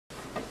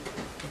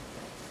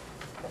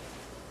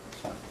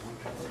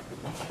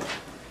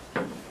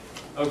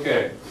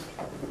Okay.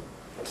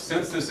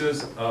 Since this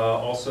is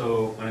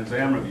also an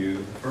exam review,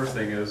 the first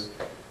thing is,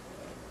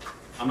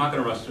 I'm not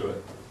going to rush through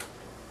it.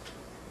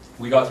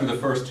 We got through the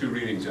first 2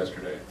 readings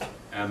yesterday,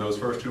 and those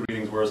first 2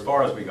 readings were as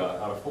far as we got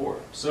out of 4.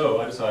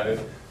 So I decided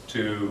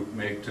to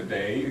make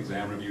today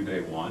exam review day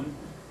 1,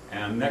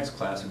 and next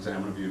class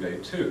exam review day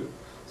 2.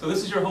 So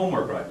this is your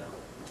homework right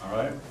now, all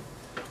right?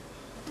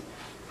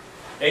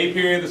 A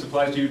period, this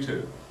applies to you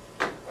too.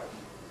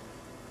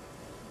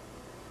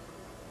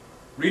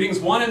 Readings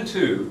 1 and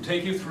 2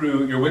 take you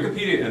through your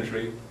Wikipedia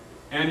entry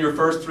and your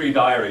first 3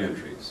 diary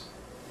entries.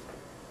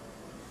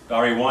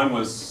 Diary 1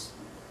 was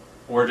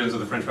Origins of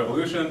the French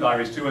Revolution.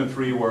 Diaries 2 and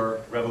 3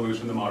 were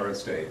Revolution, the Moderate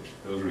Stage.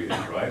 Those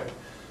readings, right?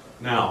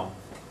 Now,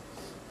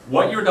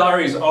 what your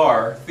diaries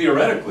are,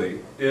 theoretically,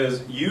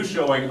 is you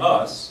showing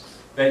us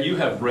that you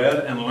have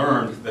read and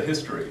learned the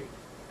history,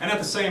 and at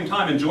the same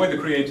time enjoyed the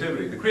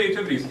creativity. The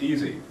creativity is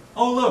easy.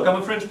 Oh look, I'm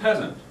a French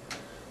peasant.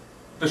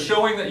 The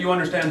showing that you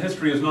understand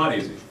history is not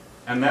easy.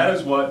 And that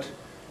is what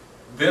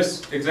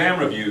this exam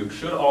review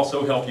should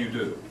also help you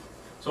do.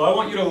 So I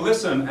want you to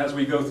listen as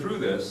we go through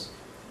this.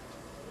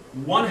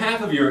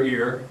 1/2 of your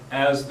ear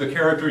as the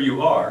character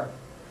you are,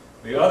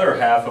 the other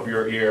half of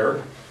your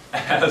ear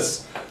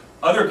as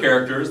other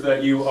characters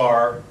that you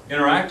are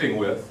interacting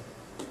with,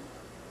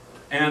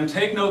 and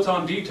take notes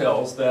on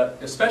details that,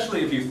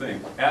 especially if you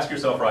think, ask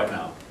yourself right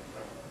now,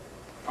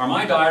 are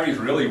my diaries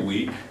really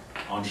weak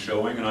on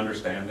showing an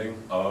understanding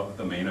of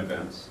the main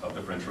events of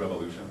the French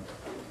Revolution?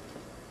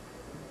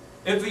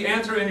 If the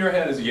answer in your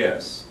head is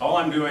yes, all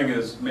I'm doing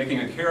is making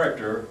a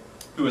character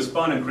who is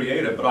fun and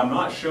creative, but I'm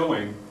not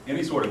showing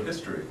any sort of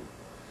history,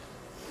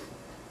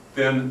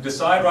 then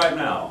decide right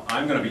now,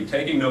 I'm going to be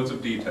taking notes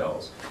of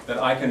details that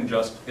I can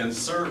just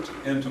insert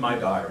into my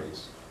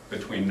diaries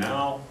between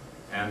now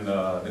and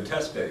the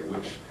test day,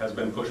 which has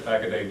been pushed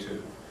back a day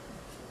 2.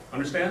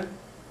 Understand?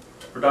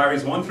 For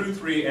diaries 1 through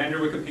 3 and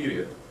your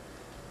Wikipedia,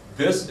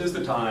 this is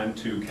the time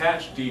to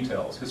catch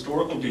details,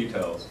 historical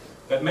details,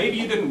 that maybe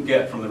you didn't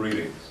get from the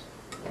readings.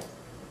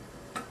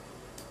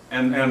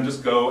 And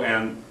just go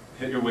and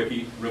hit your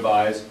wiki,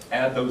 revise,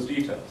 add those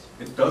details.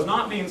 It does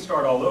not mean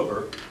start all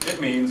over. It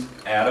means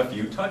add a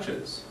few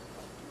touches.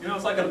 You know,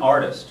 it's like an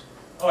artist.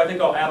 Oh, I think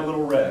I'll add a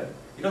little red.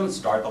 He doesn't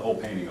start the whole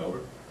painting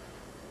over.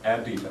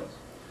 Add details.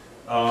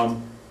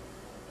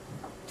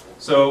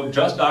 So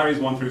just diaries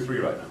 1 through 3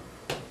 right now.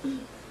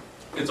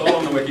 It's all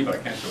on the wiki, but I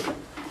can't show it.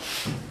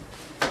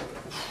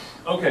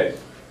 Okay,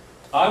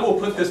 I will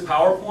put this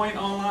PowerPoint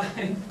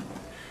online.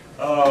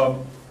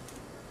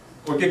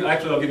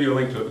 Actually, I'll give you a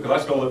link to it because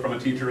I stole it from a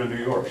teacher in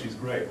New York. She's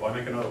great. Why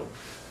make a note?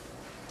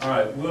 All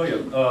right,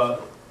 William,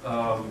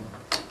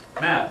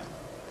 Matt,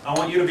 I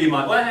want you to be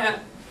my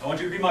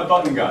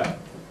button guy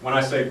when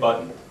I say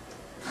button.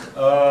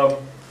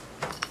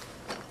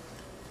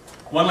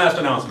 One last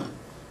announcement.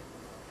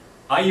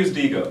 I use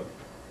Diigo.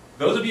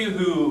 Those of you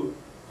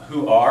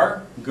who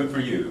are, good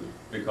for you,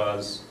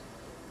 because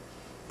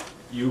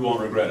you won't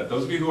regret it.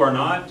 Those of you who are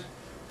not,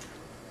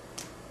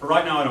 for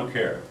right now I don't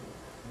care.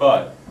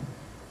 But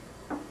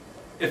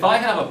if I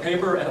have a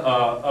paper,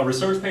 a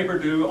research paper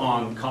due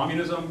on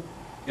communism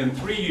in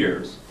 3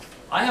 years,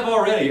 I have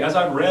already, as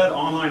I've read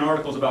online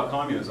articles about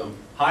communism,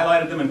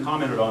 highlighted them and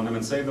commented on them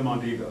and saved them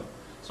on Diigo.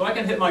 So I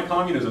can hit my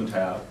communism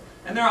tab,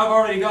 and there I've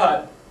already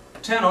got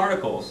 10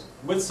 articles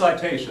with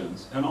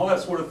citations and all that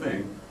sort of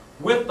thing,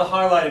 with the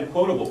highlighted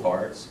quotable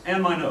parts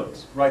and my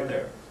notes right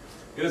there.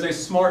 It is a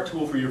smart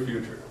tool for your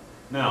future.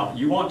 Now,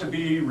 you want to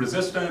be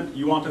resistant,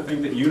 you want to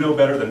think that you know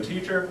better than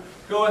teacher,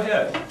 go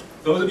ahead.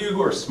 Those of you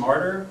who are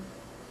smarter,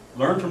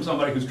 learn from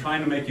somebody who's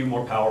trying to make you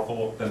more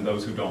powerful than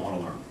those who don't want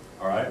to learn,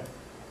 all right?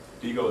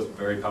 Diigo is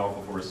very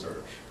powerful for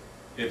research.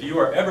 If you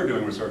are ever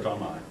doing research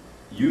online,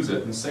 use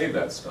it and save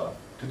that stuff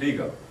to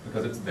Diigo,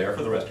 because it's there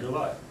for the rest of your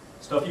life.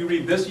 Stuff you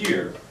read this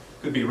year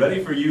could be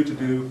ready for you to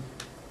do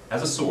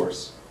as a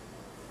source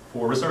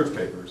for research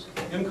papers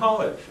in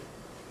college.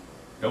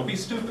 Don't be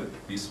stupid,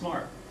 be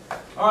smart.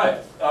 All right,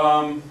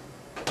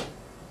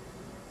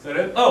 is that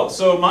it? Oh,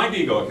 so my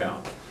Diigo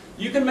account.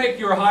 You can make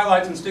your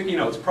highlights and sticky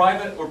notes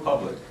private or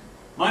public.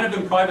 Mine have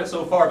been private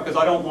so far because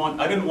I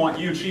didn't want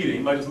you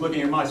cheating by just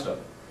looking at my stuff.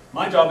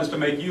 My job is to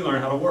make you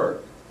learn how to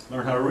work,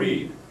 learn how to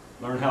read,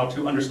 learn how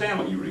to understand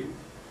what you read.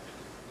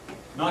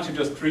 Not to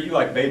just treat you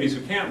like babies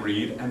who can't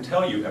read and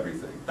tell you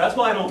everything. That's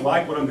why I don't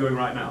like what I'm doing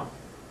right now,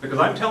 because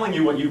I'm telling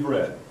you what you've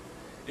read.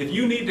 If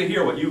you need to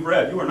hear what you've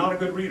read, you are not a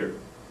good reader.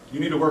 You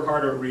need to work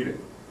harder at reading.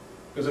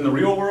 Because in the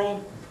real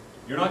world,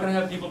 you're not going to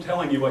have people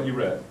telling you what you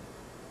read.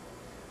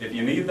 If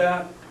you need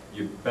that,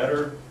 you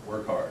better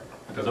work hard,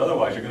 because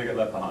otherwise you're going to get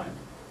left behind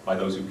by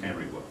those who can't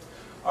read well.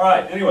 All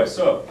right, anyway,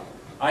 so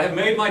I have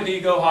made my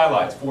Diigo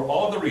highlights for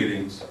all of the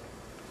readings.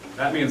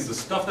 That means the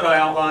stuff that I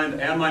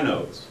outlined and my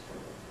notes.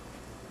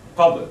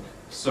 Public.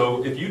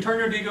 So if you turn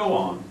your Diigo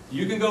on,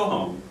 you can go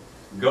home,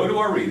 go to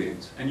our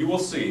readings, and you will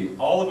see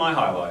all of my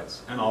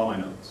highlights and all of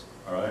my notes.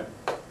 All right?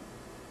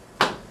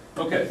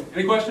 Okay,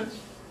 any questions?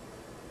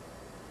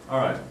 All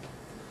right.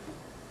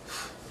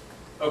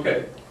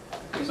 Okay,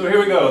 so here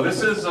we go.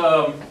 This is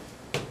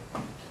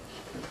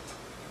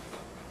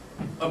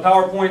a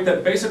PowerPoint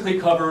that basically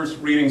covers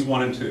readings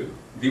 1 and 2,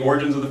 the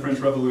origins of the French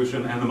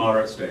Revolution and the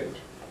moderate stage.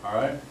 All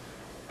right?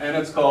 And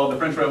it's called the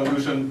French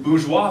Revolution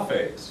bourgeois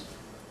phase.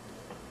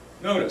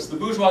 Notice, the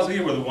bourgeoisie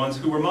were the ones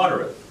who were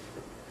moderate.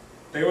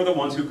 They were the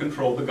ones who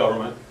controlled the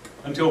government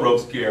until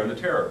Robespierre and the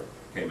Terror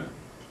came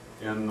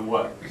in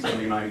what,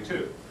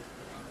 1792.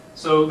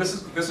 So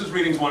this is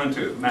readings 1 and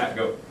 2. Matt,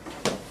 go.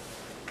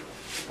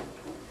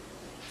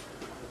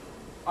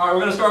 All right,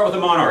 we're going to start with the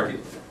monarchy.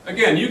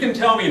 Again, you can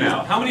tell me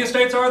now, how many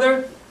estates are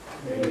there?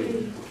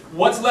 3.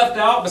 What's left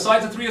out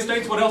besides the 3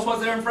 estates? What else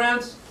was there in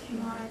France?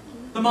 Monarchy.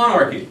 The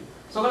monarchy.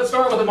 So let's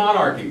start with the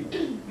monarchy.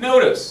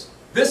 Notice,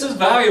 this is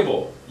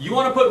valuable. You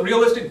want to put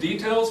realistic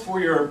details for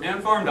your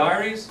Ant Farm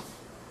diaries?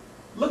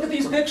 Look at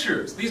these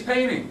pictures, these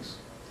paintings.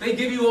 They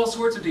give you all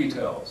sorts of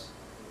details.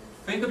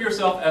 Think of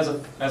yourself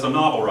as a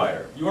novel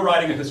writer. You are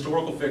writing a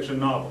historical fiction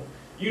novel.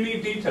 You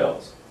need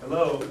details.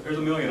 Hello, there's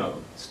a million of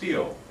them.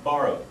 Steal,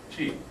 borrow,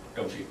 cheat,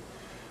 don't cheat.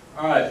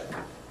 All right,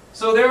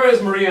 so there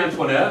is Marie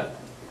Antoinette,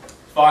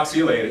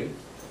 foxy lady,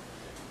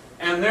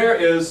 and there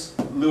is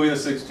Louis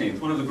XVI,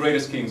 one of the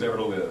greatest kings ever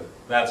to live.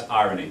 That's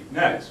irony.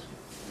 Next.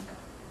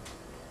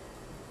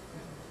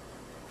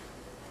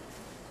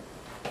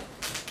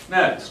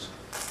 Next.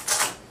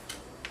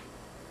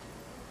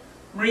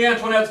 Marie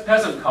Antoinette's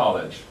peasant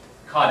cottage.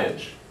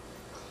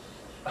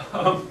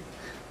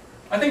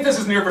 I think this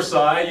is near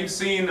Versailles. You've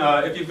seen,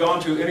 if you've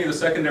gone to any of the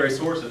secondary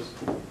sources,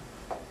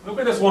 look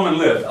where this woman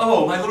lived.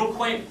 Oh, my little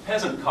quaint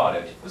peasant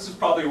cottage. This is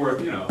probably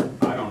worth, you know,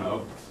 I don't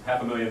know,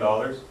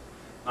 $500,000.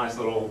 Nice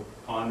little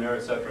pond there,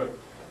 etc.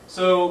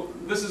 So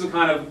this is a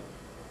kind of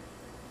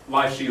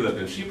life she lived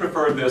in. She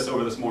preferred this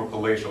over this more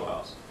palatial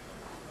house.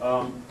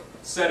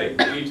 Setting,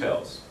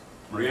 details.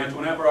 Marie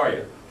Antoinette, where are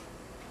you?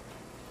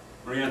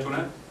 Marie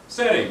Antoinette?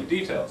 Setting,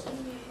 details.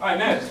 All right,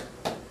 next.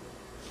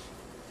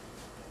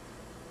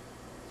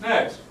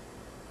 Next.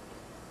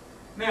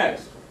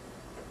 Next.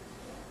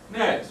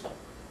 Next.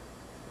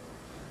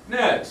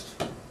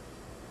 Next.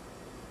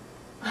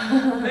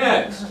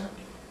 Next.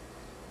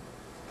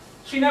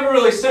 She never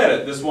really said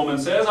it, this woman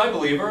says. I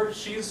believe her.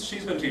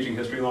 She's been teaching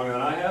history longer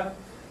than I have.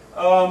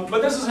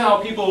 But this is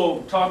how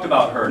people talked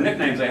about her,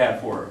 nicknames they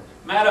had for her.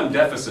 Madame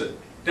Deficit.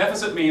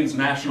 Deficit means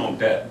national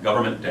debt,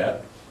 government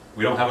debt.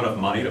 We don't have enough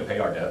money to pay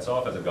our debts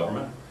off as a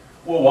government.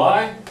 Well,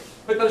 why?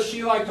 Because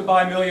she liked to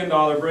buy $1 million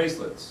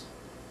bracelets,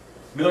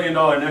 $1 million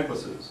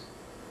necklaces.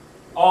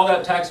 All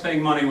that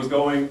tax-paying money was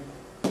going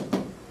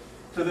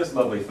to this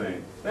lovely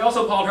thing. They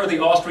also called her the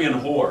Austrian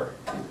whore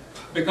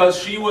because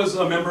she was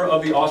a member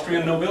of the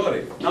Austrian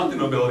nobility. Not the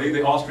nobility,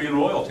 the Austrian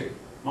royalty,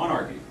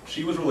 monarchy.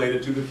 She was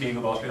related to the king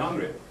of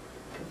Austria-Hungary.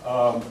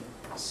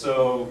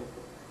 So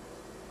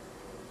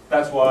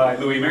that's why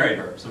Louis married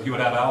her, so he would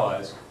have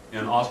allies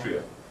in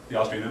Austria, the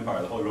Austrian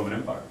Empire, the Holy Roman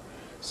Empire.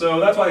 So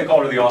that's why they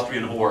called her the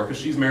Austrian whore, because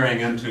she's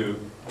marrying into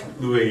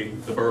Louis,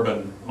 the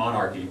Bourbon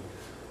monarchy,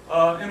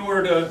 in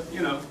order to,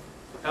 you know,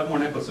 have more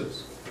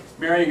necklaces.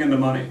 Marrying into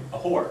money, a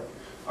whore.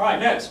 All right,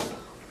 next.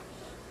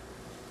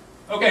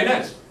 Okay,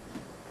 next.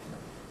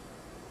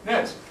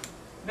 Next.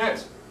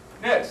 Next.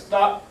 Next.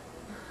 Stop.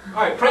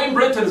 All right, Crane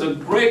Brinton is a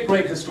great,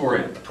 great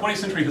historian, 20th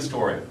century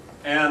historian.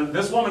 And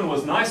this woman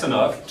was nice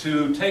enough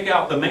to take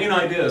out the main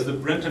ideas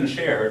that Brinton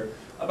shared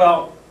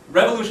about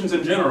revolutions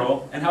in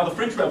general and how the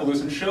French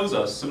Revolution shows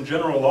us some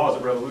general laws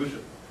of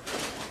revolution.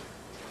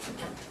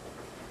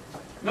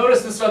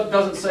 Notice this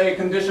doesn't say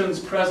conditions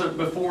present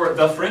before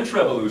the French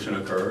Revolution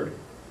occurred.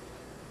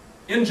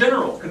 In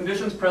general,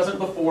 conditions present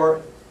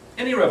before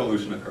any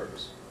revolution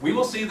occurs. We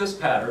will see this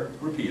pattern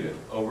repeated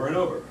over and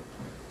over.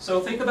 So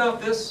think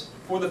about this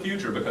for the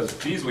future, because,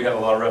 geez, we have a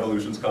lot of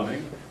revolutions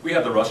coming. We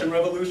have the Russian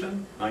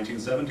Revolution,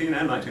 1917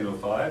 and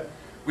 1905.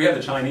 We have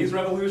the Chinese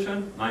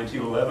Revolution,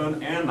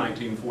 1911 and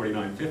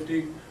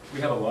 1949-50.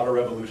 We have a lot of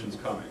revolutions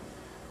coming.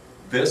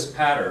 This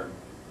pattern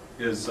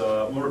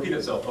will repeat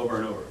itself over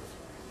and over.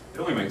 It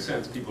only makes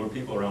sense. People are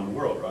people around the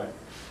world, right?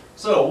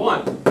 So,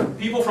 1,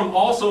 people from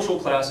all social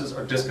classes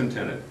are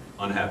discontented,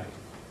 unhappy.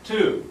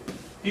 2,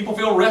 people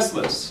feel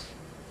restless.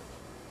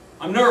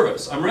 I'm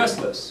nervous, I'm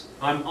restless,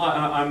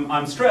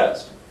 I'm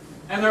stressed.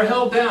 And they're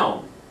held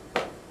down.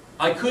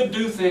 I could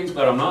do things,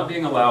 but I'm not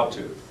being allowed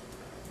to.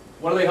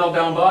 What are they held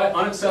down by?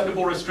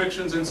 Unacceptable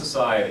restrictions in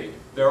society.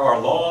 There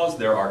are laws,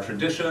 there are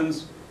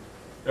traditions,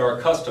 there are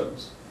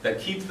customs that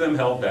keep them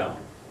held down.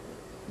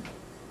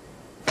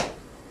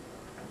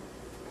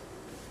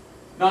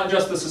 Not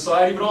just the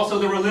society, but also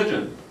the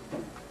religion.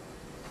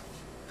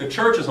 The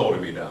church is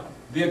holding me down.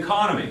 The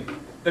economy,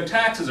 the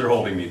taxes are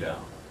holding me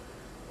down.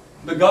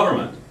 The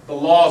government, the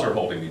laws are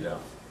holding me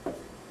down.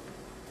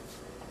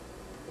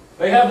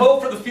 They have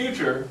hope for the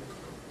future,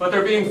 but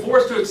they're being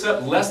forced to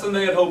accept less than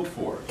they had hoped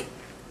for.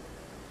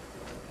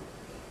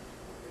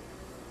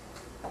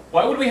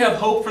 Why would we have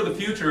hope for the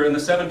future in the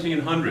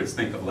 1700s,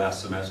 think of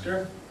last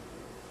semester?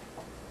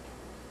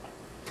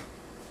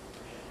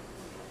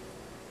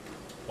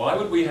 Why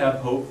would we have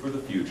hope for the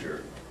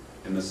future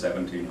in the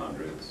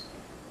 1700s?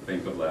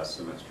 Think of last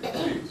semester,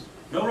 please.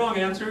 No wrong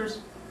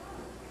answers?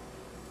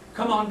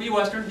 Come on, be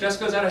Western.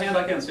 Jessica's out of hand,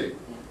 I can't see.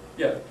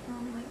 Yeah.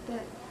 Like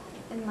that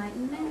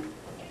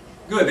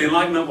Good. The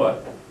Enlightenment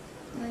what?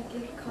 Like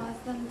it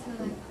caused them to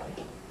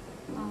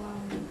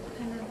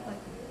kind of like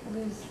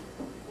lose,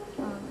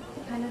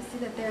 kind of see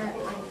that there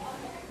are like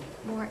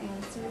more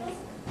answers.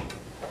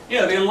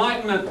 Yeah, the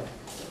Enlightenment.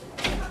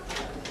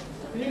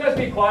 Can you guys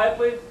be quiet,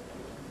 please?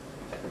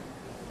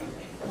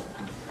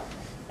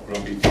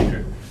 Grumpy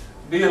teacher.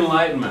 The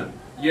Enlightenment.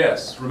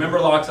 Yes. Remember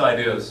Locke's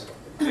ideas.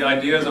 The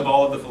ideas of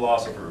all of the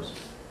philosophers.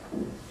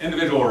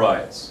 Individual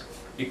rights,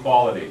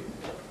 equality,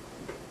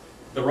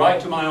 the right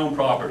to my own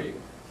property,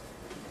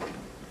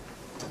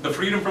 the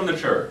freedom from the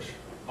church,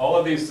 all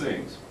of these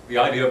things, the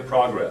idea of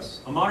progress,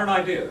 a modern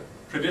idea.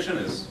 Tradition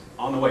is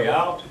on the way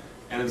out,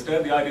 and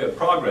instead the idea of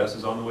progress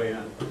is on the way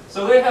in.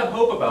 So they have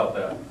hope about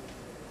that.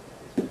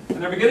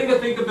 And they're beginning to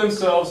think of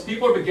themselves,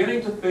 people are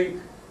beginning to think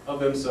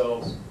of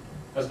themselves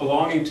as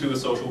belonging to a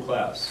social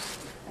class.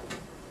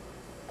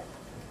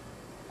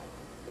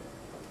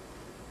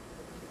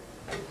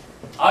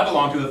 I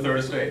belong to the third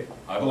estate.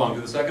 I belong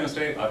to the second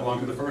estate. I belong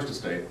to the first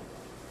estate.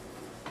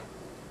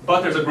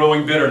 But there's a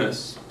growing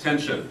bitterness,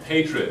 tension,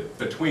 hatred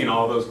between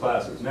all those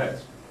classes.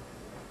 Next.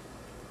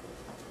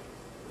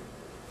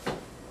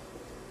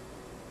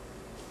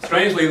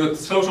 Strangely, the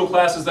social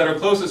classes that are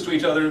closest to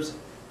each other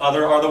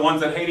are the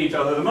ones that hate each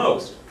other the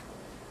most.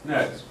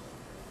 Next.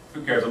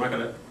 Who cares? I'm not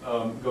going to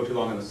go too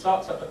long on this.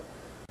 Stop.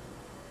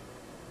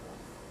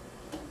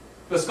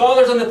 The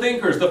scholars and the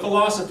thinkers, the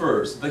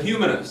philosophers, the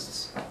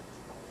humanists,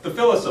 the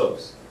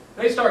philosophers,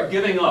 they start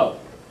giving up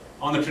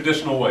on the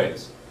traditional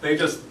ways. They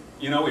just,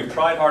 we've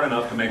tried hard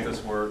enough to make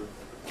this work.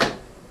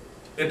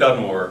 It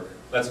doesn't work.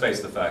 Let's face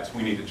the facts.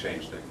 We need to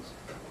change things.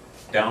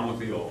 Down with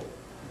the old.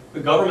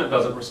 The government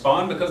doesn't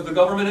respond because the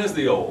government is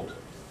the old.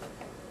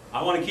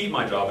 I want to keep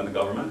my job in the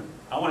government.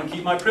 I want to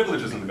keep my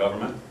privileges in the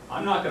government.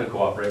 I'm not going to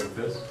cooperate with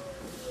this.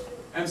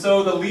 And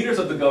so the leaders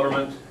of the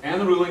government and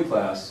the ruling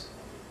class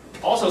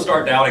also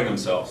start doubting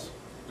themselves.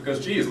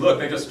 Because, geez, look,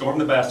 they just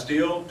stormed the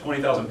Bastille,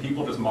 20,000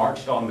 people just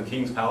marched on the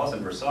King's Palace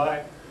in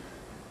Versailles.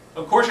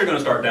 Of course you're going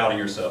to start doubting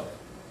yourself.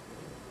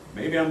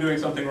 Maybe I'm doing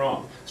something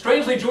wrong.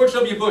 Strangely, George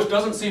W. Bush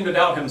doesn't seem to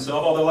doubt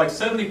himself, although like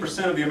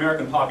 70% of the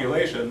American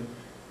population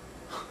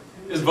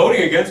is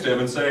voting against him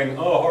and saying,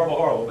 oh, horrible,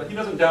 horrible, but he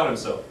doesn't doubt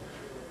himself.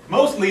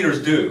 Most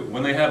leaders do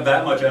when they have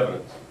that much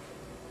evidence.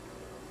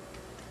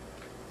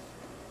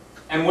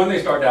 And when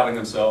they start doubting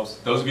themselves,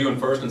 those of you in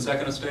first and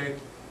second estate,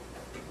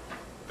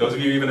 those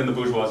of you even in the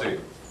bourgeoisie,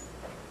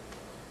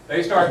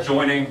 they start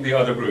joining the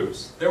other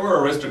groups. There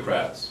were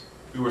aristocrats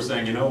who were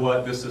saying, you know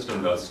what, this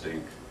system does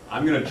stink.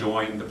 I'm going to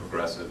join the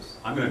progressives.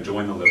 I'm going to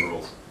join the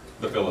liberals,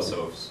 the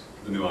philosophers,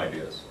 the new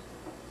ideas,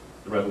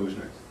 the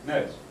revolutionaries.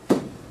 Next.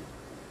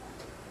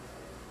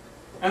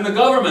 And the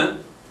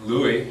government,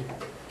 Louis,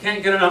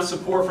 can't get enough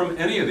support from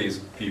any of these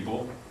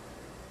people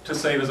to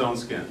save his own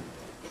skin.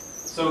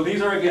 So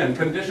these are, again,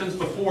 conditions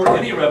before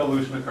any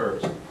revolution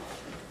occurs.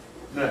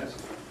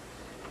 Next.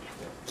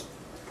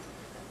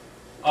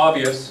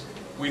 Obvious.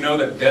 We know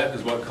that debt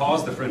is what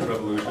caused the French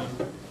Revolution,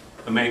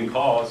 the main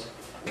cause.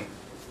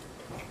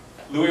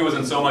 Louis was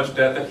in so much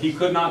debt that he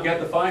could not get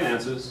the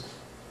finances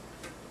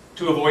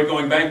to avoid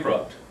going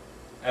bankrupt.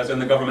 As in,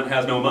 the government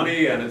has no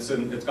money, and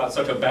it's got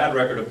such a bad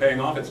record of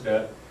paying off its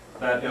debt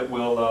that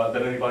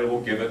that anybody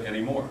will give it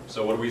anymore.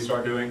 So what do we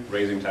start doing?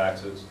 Raising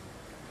taxes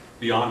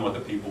beyond what the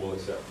people will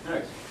accept.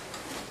 Next.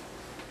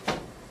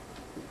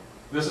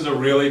 This is a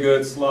really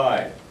good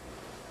slide.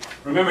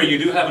 Remember, you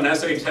do have an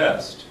essay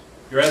test.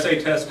 Your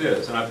essay test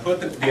is, and I've put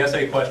the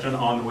essay question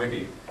on the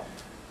wiki.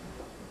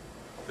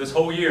 This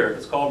whole year,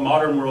 it's called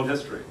Modern World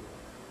History.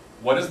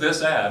 What does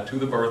this add to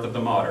the birth of the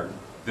modern,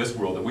 this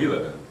world that we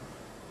live in,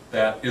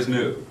 that is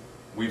new?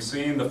 We've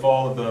seen the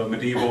fall of the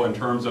medieval in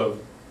terms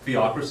of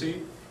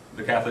theocracy,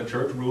 the Catholic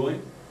Church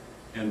ruling,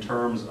 in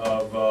terms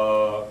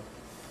of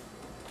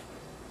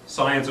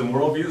science and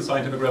worldview, the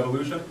scientific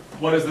revolution.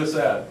 What does this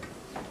add?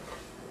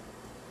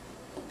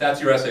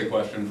 That's your essay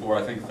question for,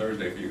 I think,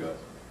 Thursday for you guys.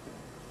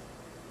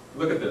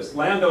 Look at this.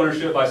 Land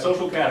ownership by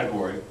social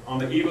category on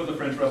the eve of the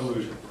French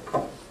Revolution.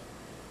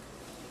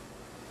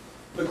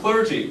 The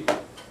clergy.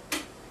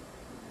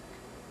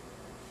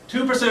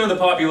 2% of the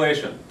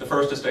population, the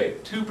first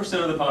estate,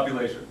 2% of the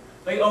population.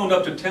 They owned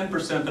up to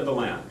 10% of the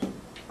land.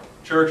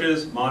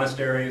 Churches,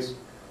 monasteries.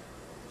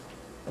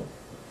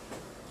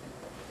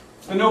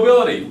 The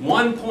nobility,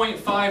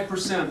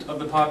 1.5% of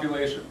the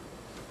population,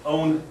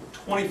 owned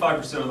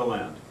 25% of the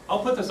land. I'll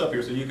put this up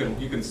here so you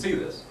can see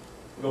this.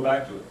 Go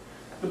back to it.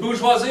 The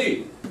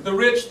bourgeoisie, the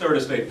rich third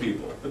estate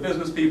people, the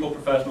business people,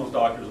 professionals,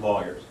 doctors,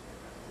 lawyers.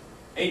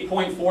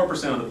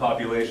 8.4% of the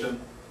population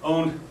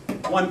owned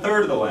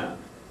 1/3 of the land.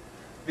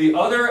 The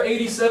other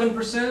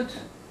 87%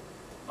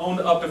 owned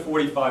up to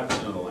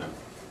 45% of the land.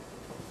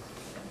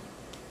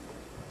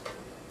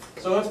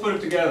 So let's put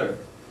it together.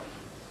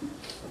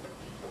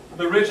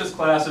 The richest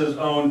classes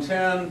owned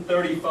 10,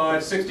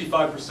 35,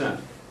 65%,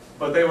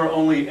 but they were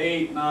only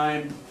 8,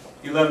 9,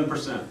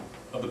 11%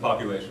 of the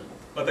population.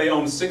 But they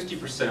owned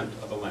 60%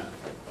 of the land.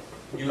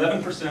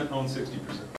 11% owned 60%.